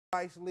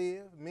Christ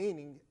lived,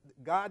 meaning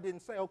God didn't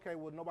say, okay,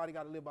 well, nobody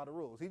got to live by the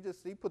rules.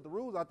 He put the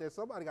rules out there.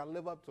 Somebody got to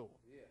live up to them.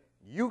 Yeah.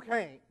 You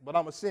can't, but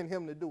I'm going to send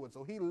him to do it.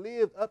 So he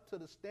lived up to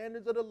the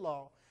standards of the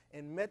law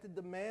and met the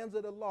demands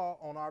of the law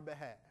on our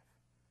behalf.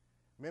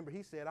 Remember,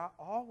 he said, I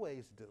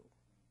always do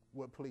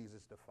what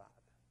pleases the Father.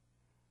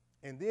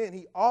 And then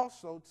he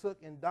also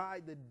took and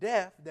died the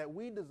death that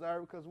we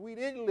deserve because we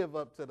didn't live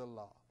up to the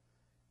law.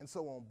 And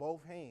so on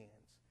both hands,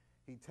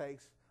 he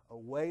takes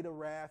away the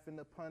wrath and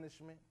the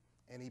punishment,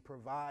 and he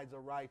provides a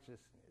righteousness.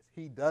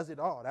 He does it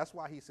all. That's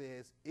why he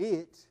says,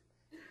 it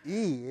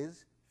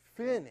is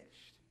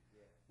finished.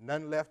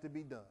 Nothing left to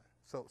be done.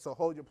 So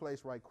hold your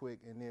place right quick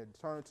and then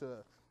turn to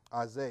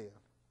Isaiah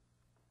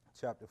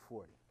chapter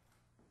 40,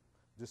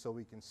 just so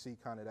we can see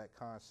kind of that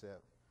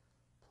concept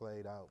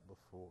played out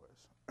before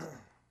us.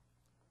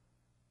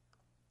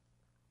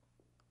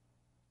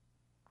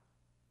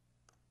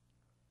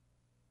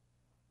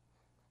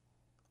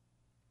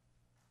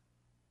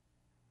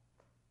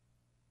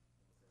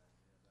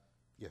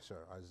 Yes, sir.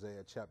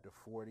 Isaiah chapter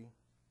 40.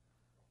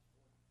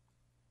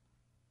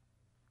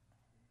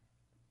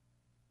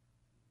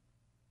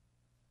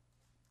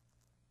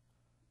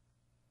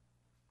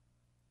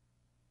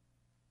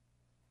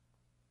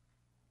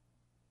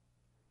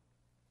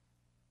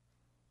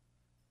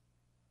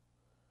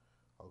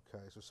 Okay,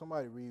 so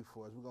somebody read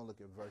for us. We're going to look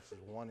at verses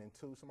 1 and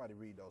 2. Somebody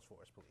read those for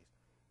us, please.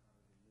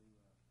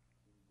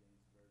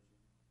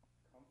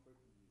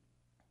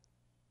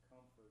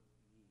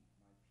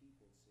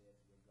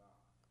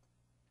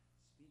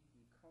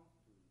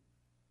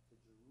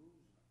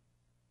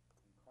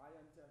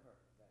 Unto her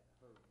that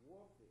her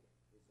warfare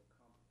is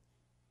accomplished,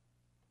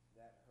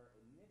 that her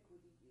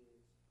iniquity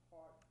is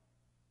pardoned,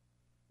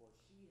 for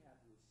she hath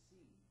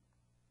received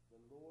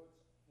the Lord's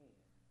hand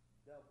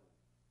double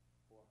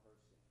for her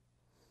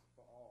sins,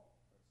 for all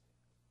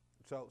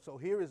her sins. So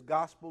here is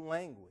gospel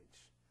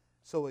language.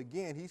 So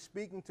again, he's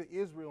speaking to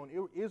Israel,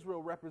 and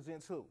Israel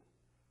represents who?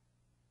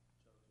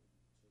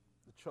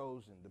 The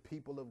chosen, the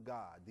people of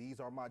God. These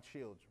are my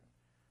children.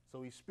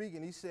 So he's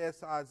speaking, he says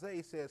to Isaiah,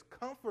 he says,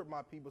 comfort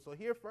my people. So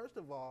here, first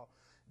of all,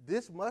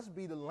 this must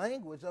be the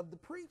language of the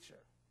preacher,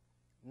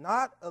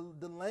 not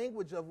the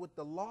language of what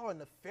the law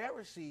and the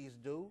Pharisees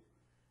do.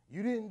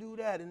 You didn't do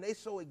that, and they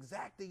so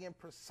exacting and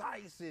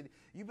precise, and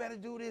you better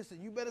do this,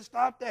 and you better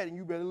stop that, and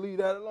you better leave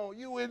that alone.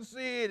 You wouldn't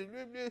see it,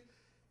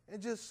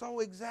 and just so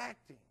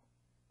exacting.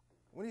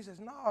 When he says,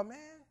 no, man,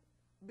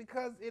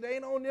 because it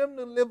ain't on them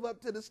to live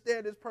up to the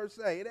standards per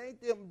se. It ain't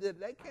them,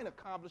 they can't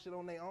accomplish it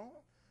on their own.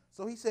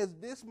 So he says,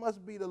 this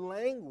must be the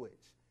language.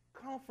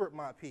 Comfort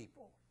my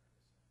people.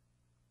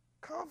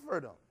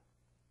 Comfort them.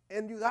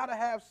 And you got to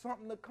have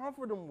something to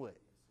comfort them with.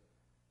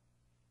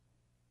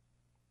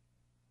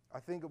 I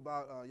think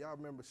about, y'all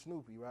remember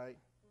Snoopy, right?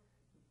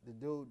 The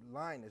dude,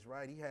 Linus,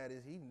 right?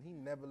 He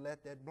never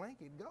let that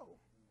blanket go.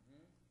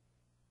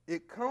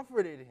 It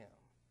comforted him.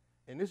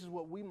 And this is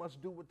what we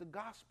must do with the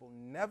gospel.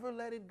 Never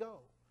let it go.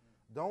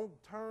 Don't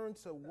turn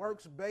to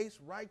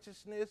works-based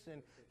righteousness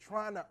and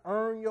trying to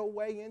earn your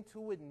way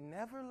into it.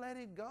 Never let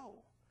it go.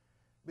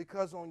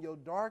 Because on your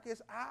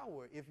darkest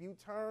hour, if you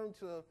turn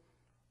to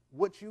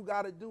what you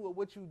got to do or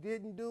what you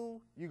didn't do,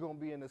 you're going to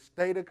be in a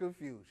state of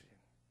confusion.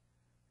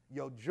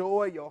 Your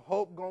joy, your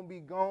hope going to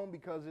be gone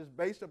because it's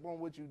based upon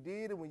what you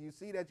did. And when you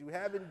see that you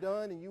haven't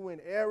done and you in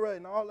error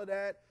and all of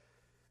that,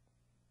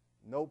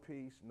 no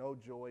peace, no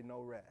joy,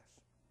 no rest.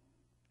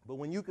 But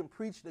when you can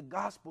preach the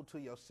gospel to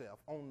yourself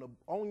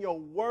on your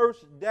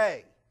worst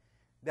day,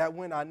 that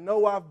when I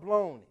know I've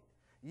blown it,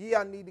 yeah,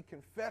 I need to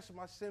confess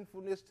my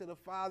sinfulness to the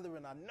Father,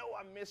 and I know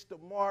I missed the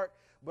mark,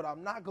 but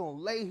I'm not going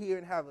to lay here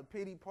and have a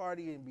pity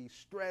party and be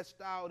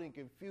stressed out and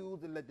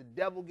confused and let the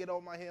devil get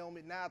on my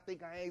helmet. Now I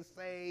think I ain't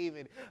saved,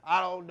 and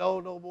I don't know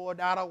no more.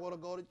 Now I don't want to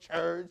go to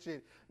church.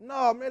 And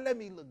no, man, let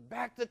me look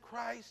back to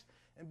Christ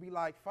and be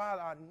like,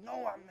 Father, I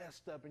know I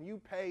messed up, and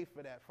you paid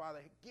for that. Father,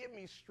 give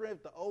me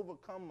strength to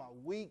overcome my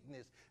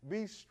weakness.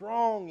 Be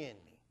strong in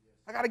me.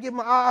 I got to get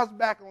my eyes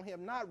back on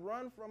him, not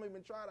run from him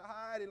and try to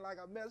hide it like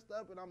I messed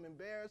up and I'm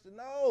embarrassed.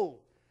 No,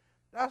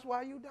 that's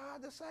why you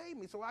died to save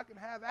me, so I can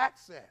have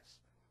access.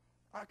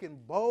 I can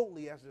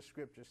boldly, as the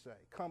scriptures say,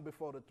 come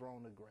before the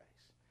throne of grace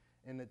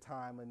in the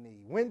time of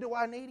need. When do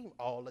I need him?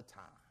 All the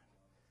time.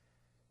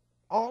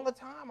 All the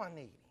time I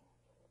need him.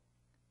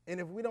 And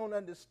if we don't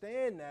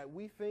understand that,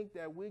 we think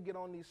that we get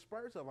on these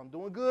spurts of, I'm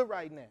doing good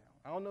right now.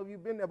 I don't know if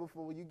you've been there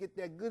before, where you get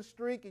that good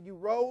streak and you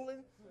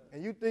rolling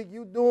and you think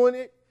you doing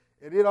it,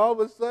 and then all of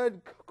a sudden,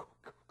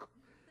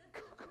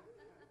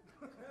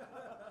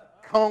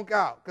 conk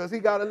out, because he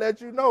got to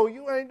let you know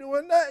you ain't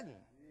doing nothing.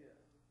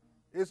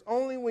 It's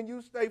only when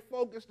you stay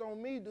focused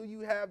on me do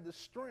you have the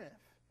strength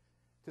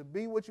to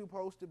be what you're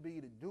supposed to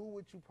be, to do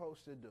what you're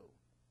supposed to do.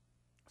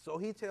 So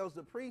he tells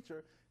the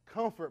preacher,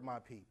 comfort my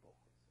people.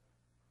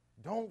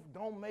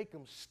 Don't make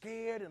them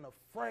scared and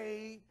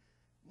afraid.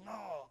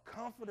 No,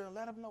 comfort them,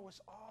 let them know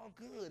it's all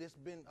good. It's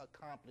been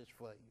accomplished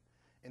for you.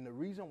 And the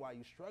reason why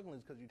you're struggling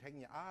is because you're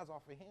taking your eyes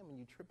off of him and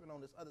you're tripping on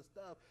this other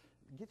stuff.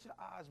 Get your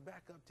eyes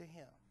back up to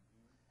him.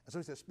 And so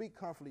he says, speak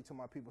comfortably to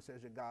my people,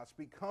 says your God.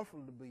 Speak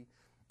comfortably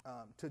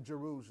to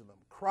Jerusalem.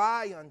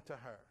 Cry unto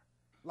her.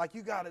 Like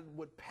you got to,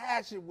 with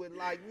passion, with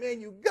like,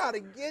 man, you got to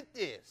get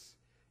this.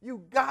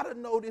 You got to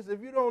know this.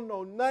 If you don't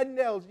know nothing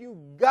else, you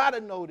got to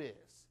know this.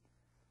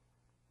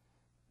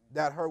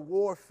 That her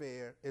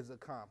warfare is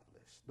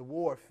accomplished. The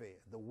warfare,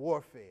 the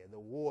warfare, the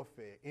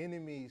warfare.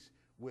 Enemies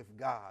with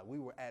God. We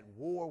were at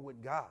war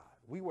with God.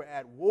 We were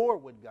at war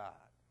with God.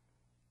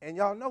 And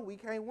y'all know we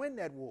can't win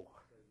that war.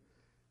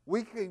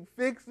 We can't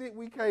fix it.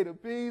 We can't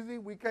appease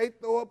it. We can't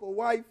throw up a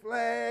white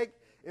flag.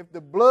 If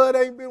the blood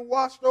ain't been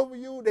washed over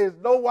you, there's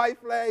no white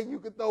flag you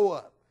can throw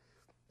up.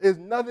 There's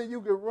nothing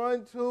you can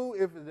run to.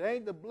 If it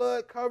ain't the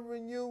blood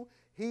covering you,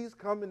 he's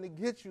coming to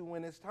get you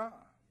when it's time.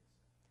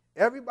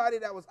 Everybody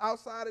that was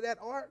outside of that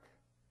ark,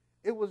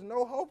 it was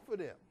no hope for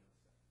them.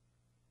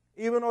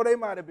 Even though they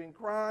might have been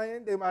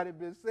crying, they might have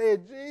been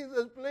saying,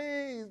 Jesus,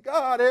 please,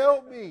 God,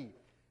 help me.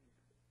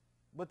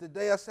 But the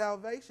day of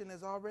salvation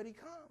has already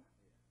come.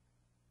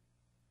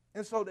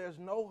 And so there's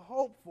no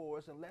hope for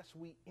us unless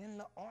we in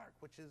the ark,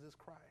 which is His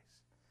Christ.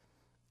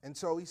 And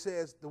so he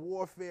says the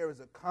warfare is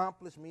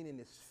accomplished, meaning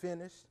it's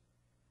finished,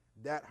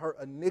 that her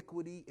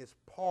iniquity is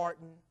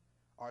pardoned,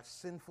 our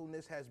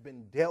sinfulness has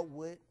been dealt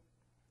with,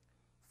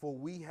 for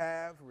we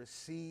have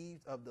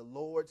received of the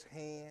Lord's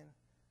hand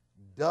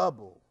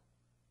double.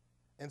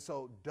 And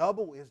so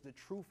double is the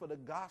truth of the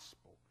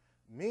gospel,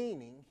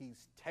 meaning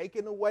he's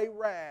taken away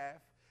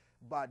wrath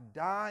by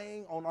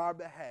dying on our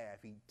behalf.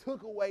 He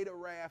took away the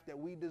wrath that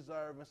we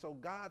deserve, and so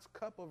God's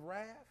cup of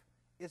wrath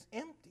is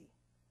empty.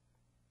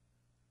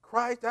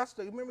 Christ,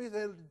 remember he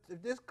said,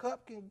 if this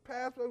cup can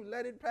pass,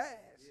 let it pass.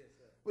 Yes,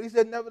 but he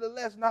said,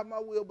 nevertheless, not my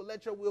will, but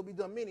let your will be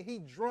done. Meaning he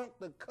drunk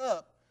the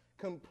cup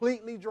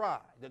completely dry.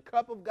 The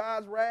cup of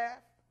God's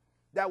wrath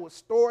that was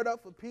stored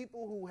up for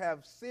people who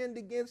have sinned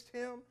against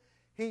him,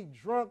 he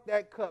drunk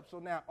that cup. So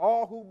now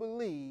all who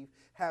believe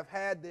have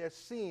had their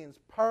sins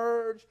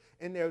purged,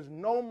 and there's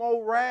no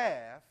more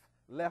wrath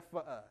left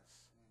for us.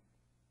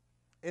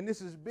 And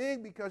this is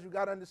big because you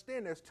got to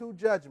understand there's two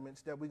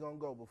judgments that we're going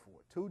to go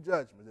before. Two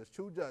judgments. There's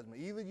two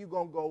judgments. Either you're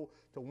going to go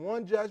to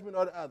one judgment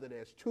or the other.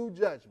 There's two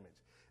judgments.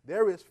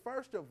 There is,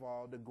 first of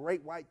all, the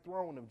great white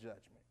throne of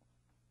judgment.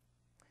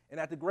 And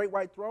at the great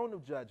white throne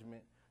of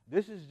judgment,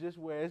 this is just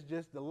where it's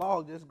just the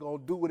law just going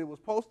to do what it was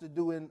supposed to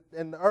do in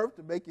the earth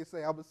to make you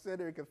say, I'm a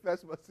sinner and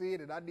confess my sin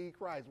and I need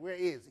Christ. Where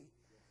is he?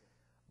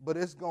 But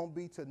it's going to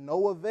be to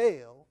no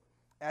avail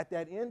at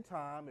that end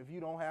time if you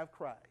don't have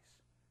Christ.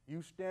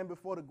 You stand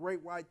before the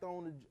great white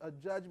throne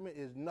of judgment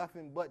is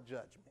nothing but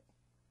judgment.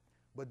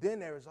 But then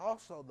there is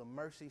also the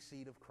mercy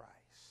seat of Christ.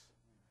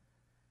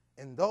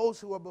 And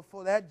those who are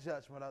before that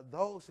judgment are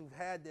those who've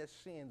had their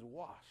sins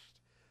washed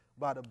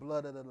by the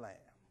blood of the Lamb.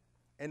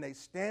 And they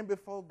stand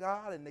before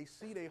God and they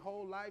see their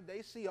whole life.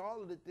 They see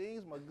all of the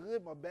things, my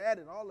good, my bad,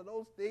 and all of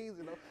those things.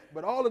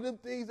 But all of them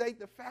things ain't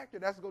the factor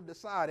that's going to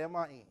decide, am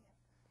I in?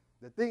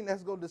 The thing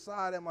that's going to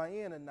decide, am I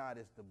in or not,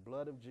 is the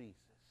blood of Jesus,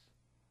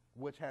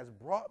 which has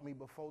brought me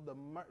before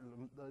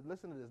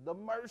listen to this, the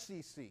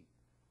mercy seat.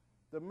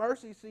 The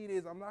mercy seat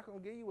is, I'm not going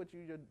to give you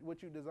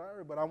what you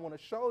deserve, but I want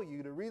to show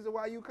you the reason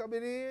why you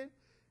coming in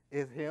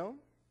is him.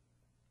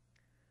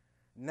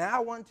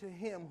 Now unto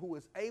him who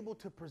is able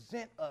to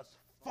present us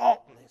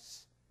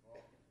faultless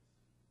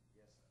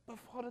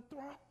before the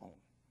throne.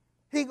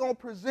 He going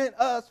to present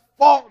us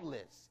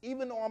faultless,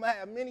 even though I'm going to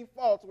have many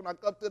faults when I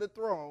come to the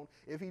throne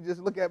if he just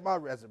look at my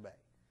resume.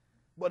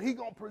 But he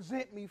going to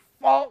present me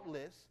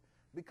faultless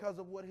because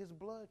of what his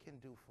blood can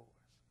do for us.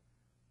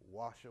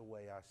 Wash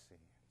away our sins.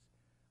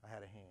 I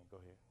had a hand. Go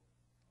ahead.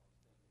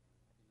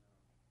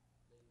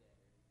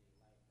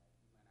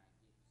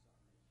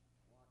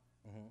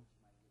 Mm-hmm.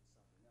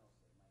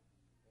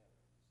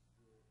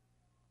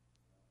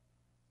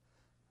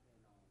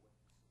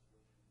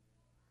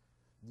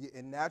 Yeah,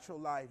 in natural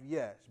life,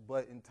 yes.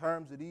 But in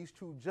terms of these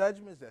two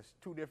judgments, that's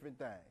two different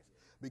things.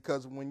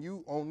 Because when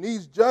you, on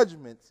these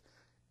judgments,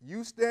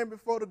 you stand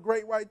before the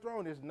great white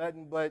throne, it's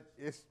nothing but,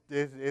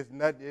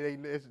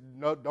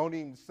 don't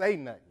even say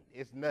nothing.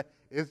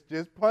 It's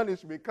just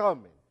punishment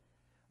coming.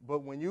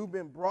 But when you've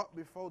been brought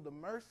before the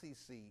mercy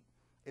seat,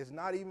 it's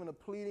not even a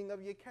pleading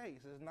of your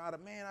case. It's not a,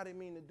 man, I didn't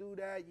mean to do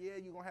that. Yeah,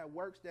 you're going to have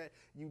works that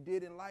you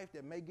did in life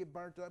that may get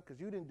burnt up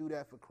because you didn't do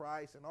that for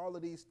Christ and all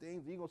of these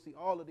things. You're going to see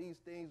all of these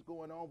things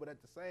going on, but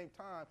at the same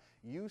time,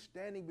 you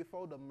standing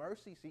before the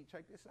mercy seat,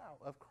 check this out,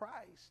 of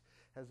Christ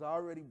has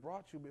already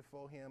brought you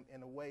before him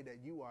in a way that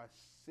you are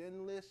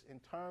sinless in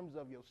terms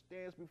of your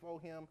stance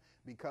before him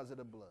because of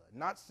the blood.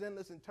 Not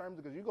sinless in terms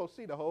of, because you're going to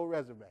see the whole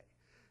resume.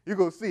 You're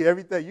going to see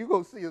everything. You're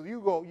going to see, you're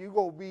going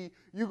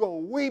to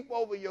weep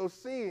over your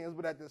sins,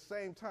 but at the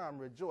same time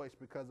rejoice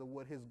because of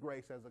what his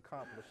grace has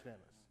accomplished in us.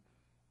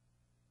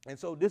 And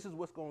so this is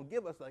what's going to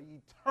give us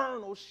an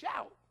eternal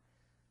shout.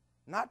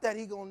 Not that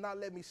he's going to not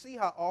let me see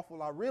how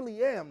awful I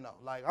really am, though.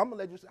 Like, I'm going to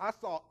let you see, I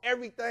saw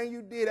everything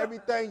you did,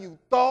 everything you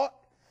thought.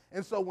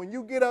 And so when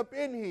you get up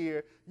in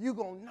here, you're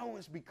going to know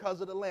it's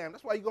because of the Lamb.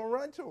 That's why you're going to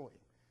run to him.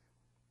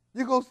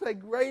 You're going to say,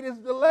 great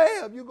is the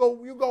Lamb. You're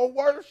going to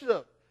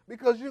worship.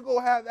 because you're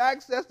going to have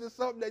access to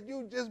something that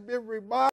you've just been reminded